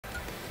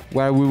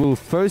where we will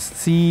first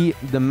see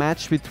the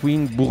match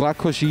between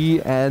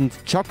Burrakauchy and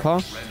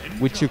Jaka,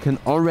 which you can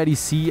already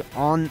see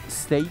on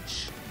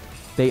stage.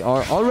 They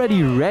are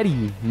already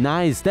ready.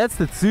 Nice. That's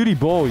the Zürich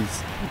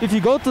boys. If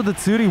you go to the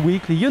Zürich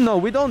weekly, you know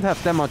we don't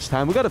have that much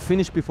time. We got to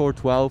finish before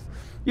 12.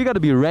 You got to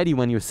be ready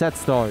when your set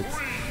starts.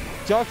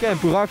 Jaka and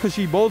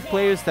Burrakauchy, both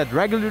players that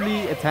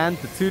regularly attend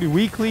the Zürich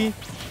weekly.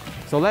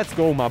 So let's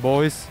go, my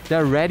boys.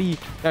 They're ready.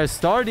 They're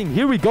starting.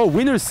 Here we go.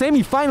 Winners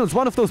semi-finals.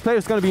 One of those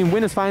players is going to be in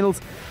winners finals.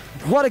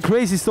 What a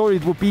crazy story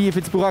it would be if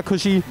it's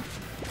Burrakauchy.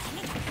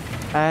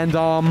 And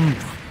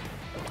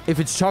if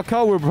it's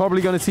Jaka, we're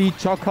probably going to see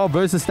Jaka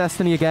versus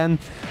Destiny again,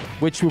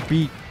 which would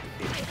be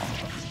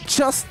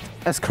just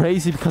as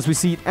crazy because we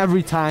see it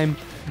every time.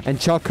 And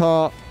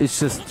Jaka is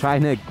just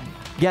trying to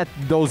get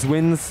those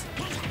wins.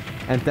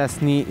 And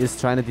Destiny is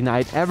trying to deny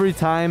it every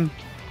time.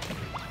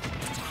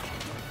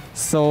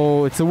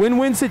 So it's a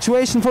win-win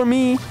situation for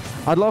me.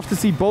 I'd love to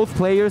see both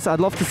players. I'd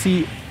love to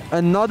see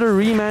another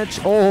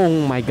rematch.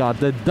 Oh my god,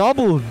 the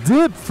double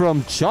dip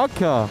from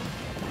Jaka.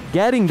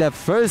 Getting that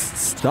first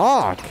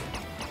stock.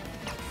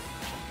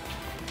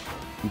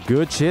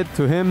 Good shit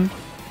to him.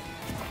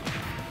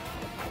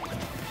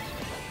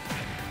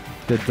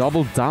 The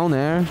double down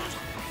air.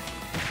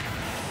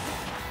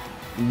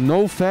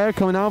 No fair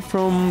coming out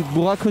from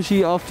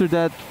Burrakauchy after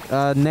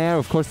that nair.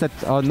 Of course, that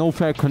no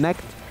fair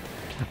connect.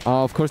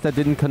 Of course, that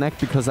didn't connect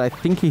because I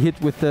think he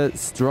hit with the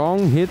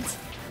strong hit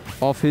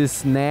of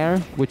his nair,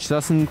 which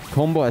doesn't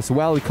combo as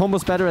well. He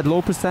combos better at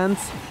low percent.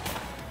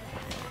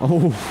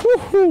 Oh,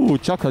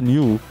 Jaka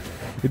knew.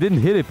 He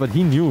didn't hit it, but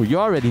he knew. You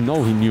already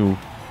know he knew.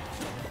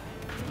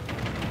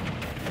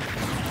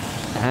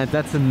 And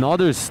that's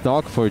another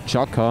stock for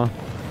Jaka.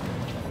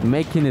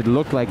 Making it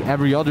look like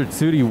every other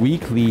Zürich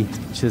weekly,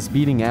 just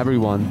beating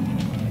everyone.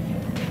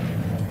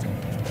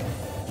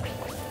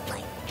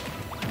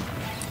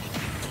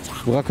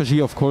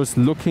 Burrakauchy, of course,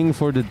 looking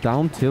for the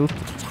down tilt.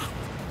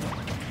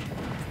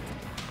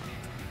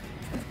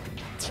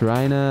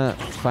 Trying to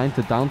find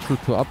the down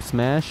tilt to up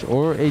smash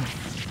or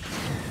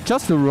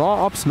just a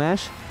raw up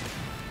smash.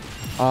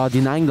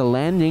 Denying the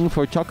landing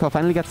for Jaka.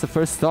 Finally gets the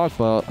first stock,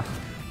 but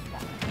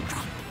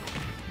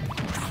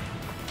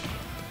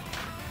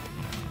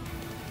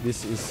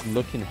this is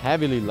looking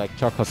heavily like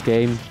Jaka's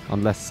game,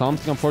 unless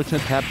something unfortunate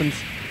happens.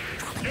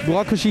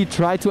 Burrakauchy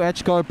tried to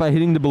edge guard by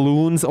hitting the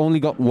balloons, only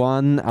got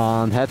one,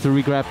 and had to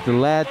regrab the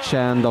ledge,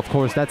 and of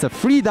course that's a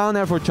free down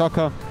air for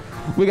Jaka.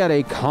 We got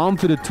a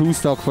confident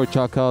 2-stock for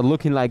Jaka,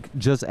 looking like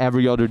just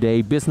every other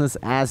day, business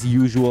as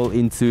usual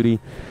in Zürich.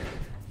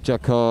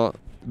 Jaka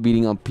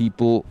beating up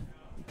people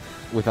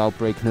without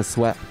breaking a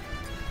sweat.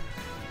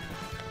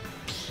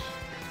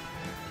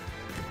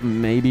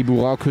 Maybe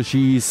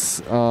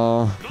Burrakauchy's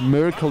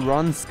miracle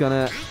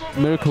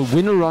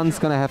winner run's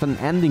gonna have an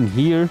ending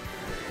here.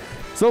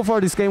 So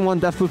far this game one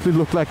definitely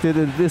looked like it.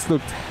 This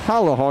looked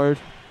hella hard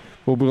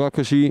for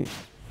Burrakauchy.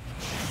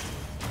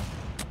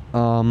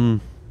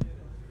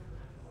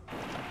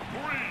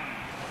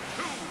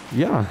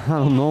 Yeah, I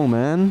don't know,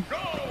 man.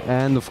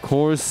 And of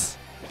course,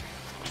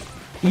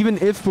 even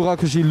if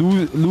Burrakauchy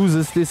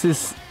loses, this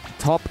is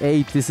top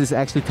 8. This is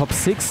actually top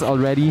 6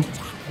 already.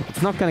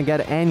 It's not gonna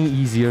get any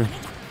easier.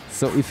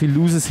 So if he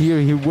loses here,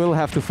 he will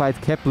have to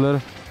fight Kepler,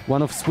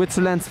 one of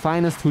Switzerland's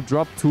finest, who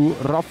dropped to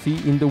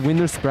Raffi in the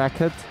winner's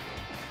bracket.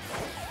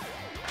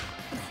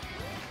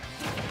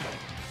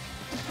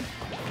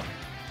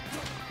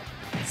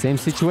 Same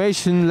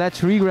situation, ledge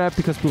regrab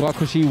because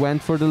Burrakauchy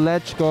went for the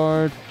ledge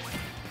guard.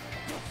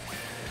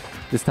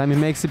 This time he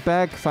makes it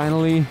back,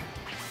 finally.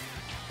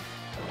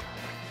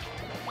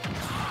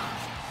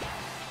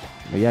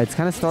 But yeah, it's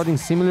kind of starting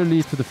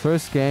similarly to the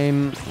first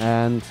game,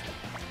 and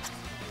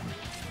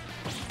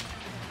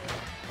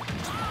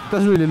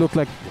doesn't really look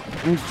like,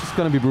 I'm just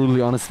gonna be brutally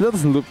honest,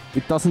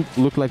 it doesn't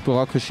look like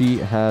Burrakauchy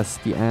has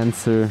the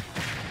answer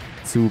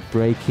to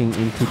breaking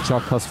into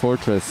Jaka's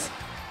fortress.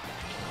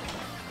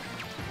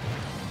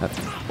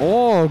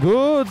 Oh,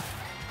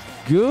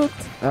 good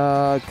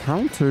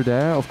counter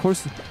there. Of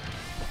course,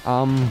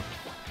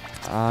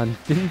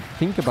 didn't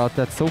think about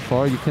that so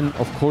far. You can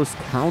of course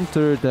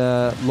counter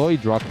the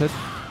Lloyd rocket.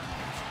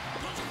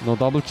 No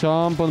double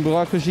jump on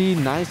Burrakauchy.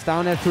 Nice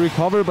down air to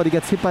recover, but he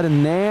gets hit by the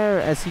nair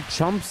as he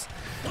jumps.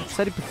 I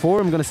said it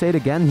before, I'm gonna say it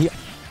again. He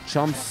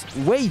jumps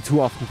way too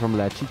often from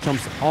ledge. He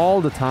jumps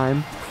all the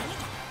time.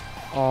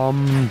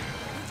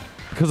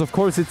 Because of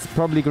course it's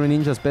probably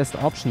Greninja's best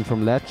option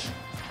from ledge.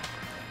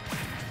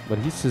 But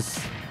he's just...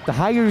 The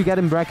higher you get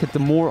in bracket, the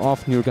more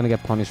often you're gonna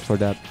get punished for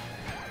that.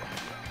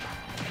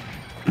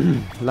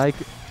 Like,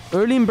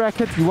 early in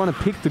bracket, you want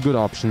to pick the good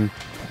option,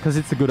 because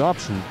it's a good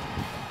option.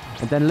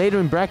 And then later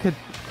in bracket,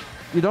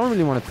 you don't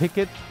really want to pick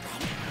it,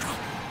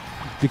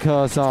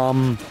 because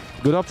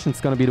good option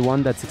is gonna be the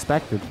one that's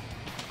expected.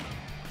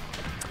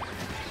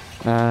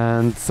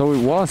 And so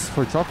it was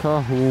for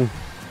Jaka, who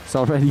is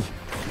already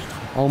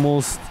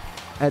almost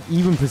at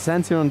even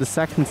percent here on the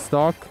second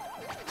stock.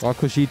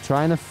 Burrakauchy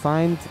trying to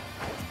find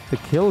the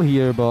kill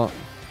here, but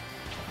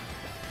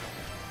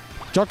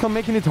Jaka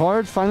making it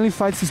hard, finally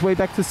fights his way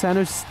back to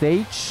center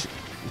stage.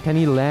 Can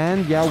he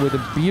land? Yeah, with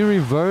a B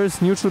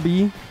reverse, neutral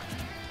B.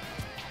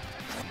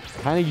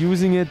 Kind of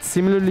using it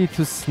similarly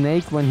to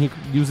Snake when he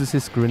uses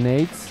his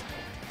grenades.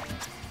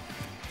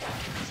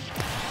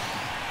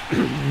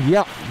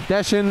 Yeah,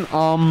 dash in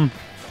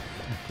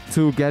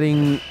to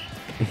getting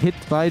hit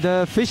by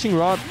the fishing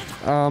rod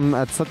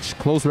at such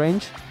close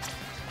range.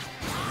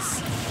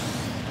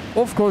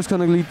 Of course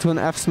gonna lead to an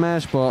F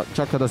smash, but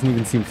Jaka doesn't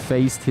even seem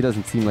phased. He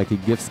doesn't seem like he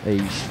gives a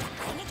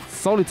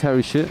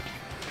solitary shit.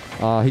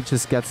 He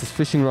just gets his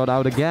fishing rod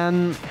out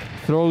again,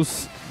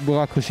 throws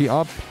Burrakauchy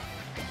up,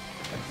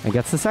 and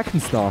gets the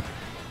second stock.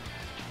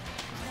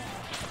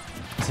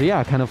 So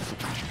yeah, kind of...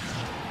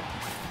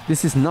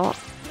 This is not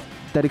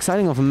that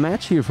exciting of a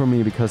match here for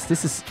me, because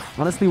this is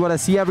honestly what I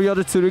see every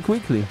other Zürich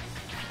weekly.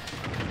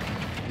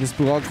 Just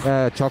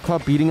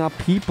Jaka beating up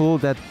people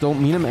that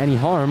don't mean him any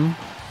harm.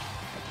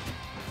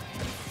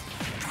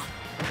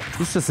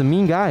 He's just a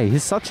mean guy.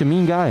 He's such a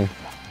mean guy.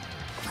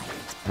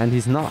 And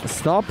he's not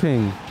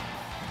stopping.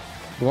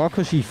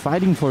 Burrakauchy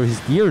fighting for his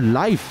dear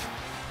life.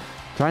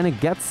 Trying to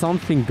get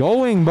something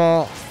going,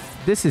 but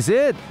this is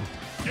it.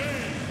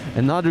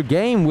 Another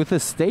game with a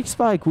stage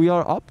spike. We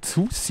are up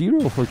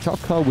 2-0 for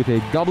Jaka with a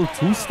double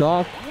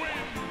 2-stock.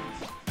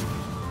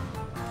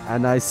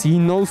 And I see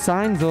no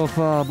signs of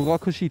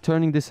Burrakauchy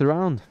turning this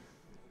around.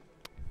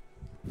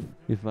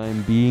 If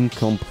I'm being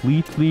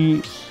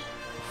completely,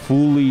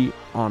 fully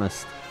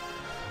honest.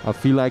 I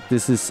feel like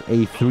this is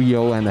a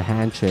 3-0 and a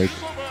handshake.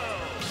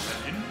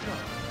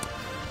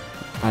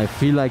 I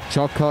feel like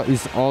Jaka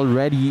is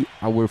already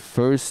our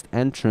first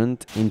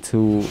entrant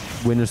into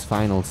winners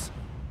finals.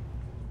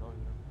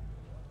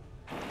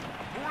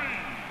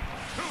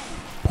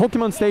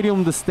 Pokemon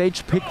Stadium, the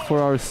stage pick for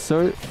our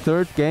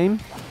third game.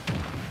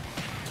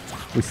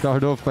 We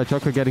start off by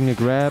Jaka getting a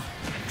grab.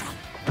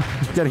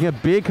 Getting a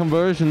big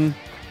conversion.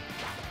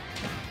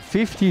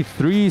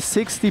 53,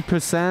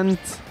 60%.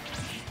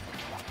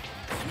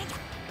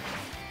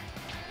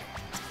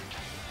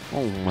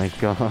 Oh my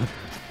god.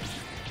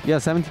 Yeah,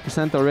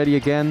 70% already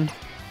again.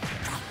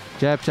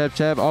 Jab, jab,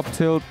 jab, up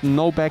tilt.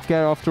 No back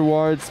air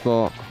afterwards,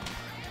 but...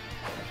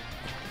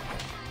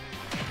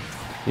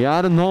 Yeah,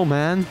 I don't know,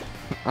 man.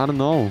 I don't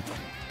know.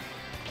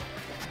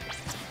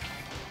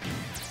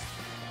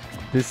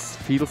 This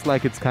feels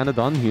like it's kind of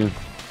done here.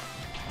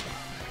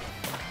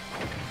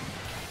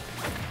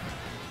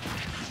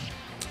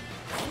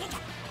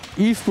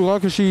 If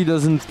Burrakauchy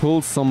doesn't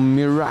pull some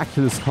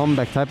miraculous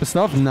comeback type of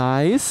stuff,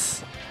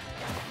 nice.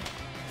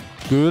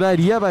 Good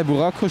idea by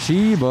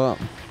Burrakauchy, but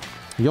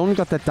he only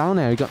got that down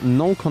air. He got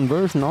no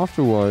conversion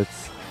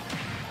afterwards.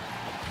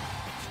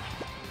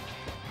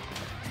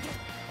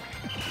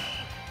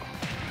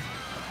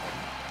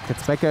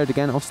 Gets back aired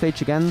again, off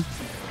stage again.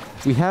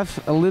 We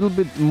have a little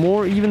bit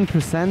more even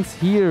percent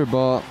here,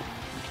 but...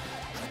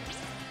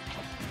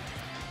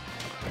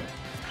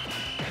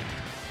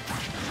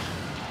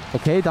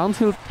 Okay, down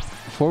tilt,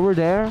 forward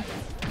air.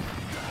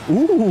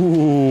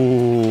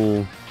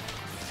 Ooh!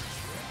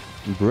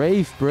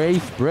 Brave,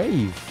 brave,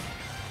 brave.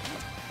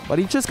 But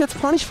he just gets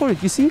punished for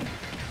it, you see?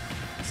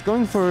 He's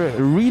going for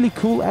a really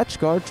cool edge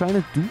guard, trying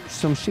to do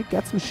some shit,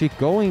 get some shit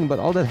going, but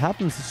all that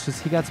happens is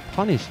just he gets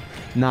punished.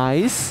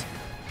 Nice.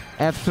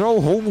 F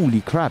throw,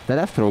 holy crap, that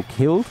F throw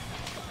killed.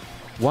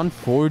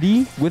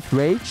 140 with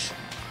rage.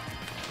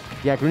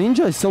 Yeah,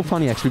 Greninja is so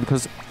funny actually,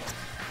 because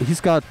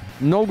he's got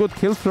no good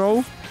kill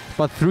throw,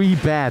 but 3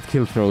 bad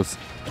kill throws.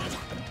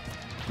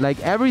 Like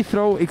every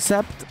throw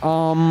except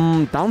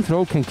down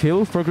throw can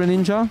kill for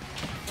Greninja,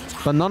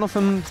 but none of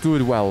them do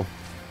it well.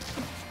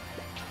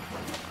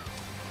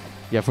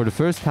 Yeah, for the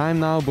first time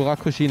now,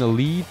 Burrakauchy in a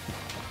lead.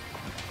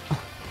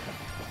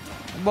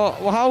 But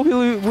how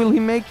will he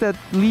make that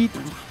lead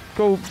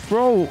go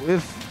pro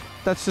if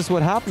that's just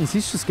what happens?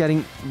 He's just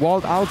getting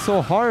walled out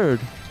so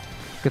hard.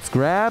 Gets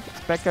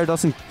grabbed, back air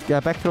doesn't,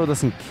 back throw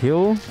doesn't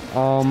kill.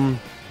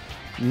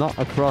 Not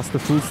across the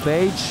full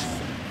stage.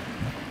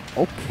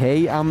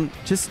 Okay,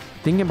 just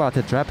thinking about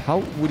the trap. How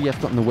would he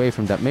have gotten away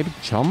from that? Maybe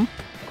jump,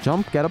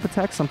 get up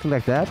attack, something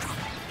like that.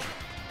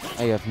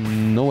 I have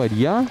no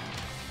idea.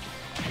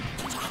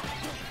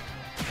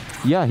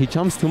 Yeah, he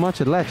jumps too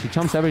much at ledge. He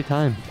jumps every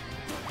time.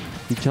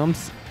 He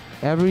jumps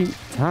every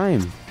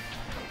time.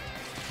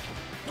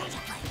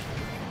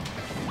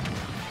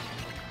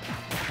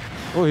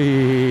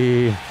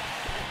 Oi!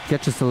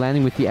 Catches the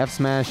landing with the F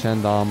smash,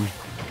 and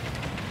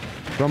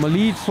from a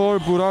lead for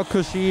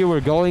Burrakauchy, we're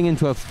going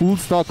into a full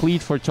stock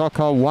lead for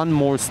Jaka. One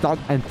more stock,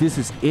 and this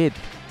is it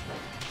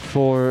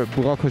for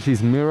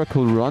Burrakauchy's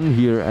miracle run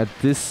here at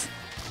this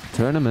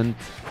tournament.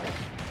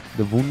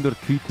 The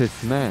Wundertüte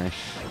smash.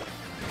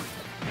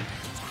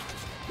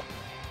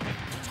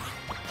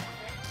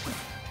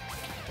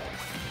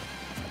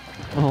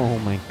 Oh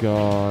my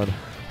god.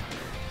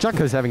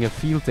 Jaka is having a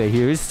field day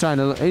here.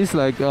 He's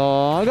like,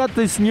 oh, I got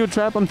this new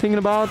trap I'm thinking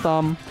about.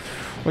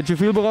 What you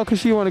feel,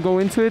 Burrakauchy? You want to go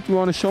into it? You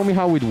want to show me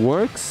how it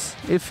works?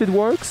 If it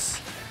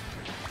works?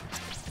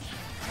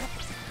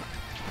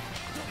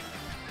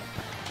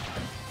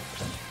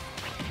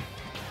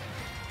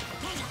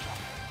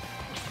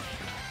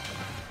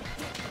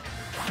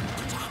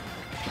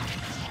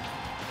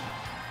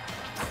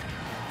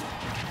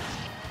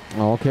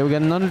 Okay, we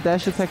got another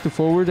dash attack to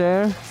forward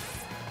air.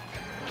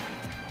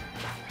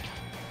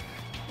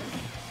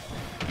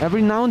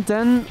 Every now and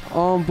then,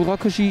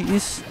 Burrakauchy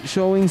is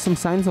showing some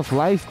signs of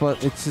life,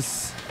 but it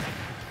just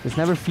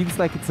never feels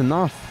like it's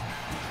enough.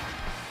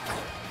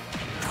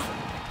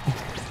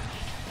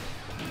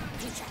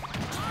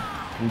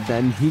 And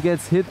then he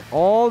gets hit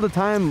all the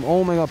time.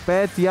 Oh my god,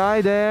 bad DI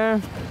there.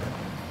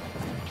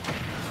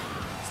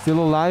 Still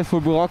alive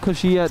for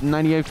Burrakauchy at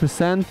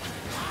 98%.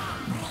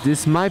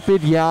 This might be,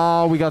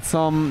 yeah, we got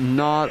some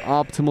not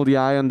optimal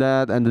DI on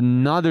that. And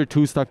another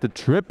 2-stock, the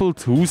triple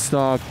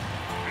 2-stock.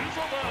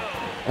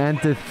 And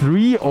the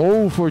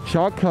 3-0 for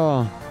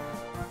Jaka.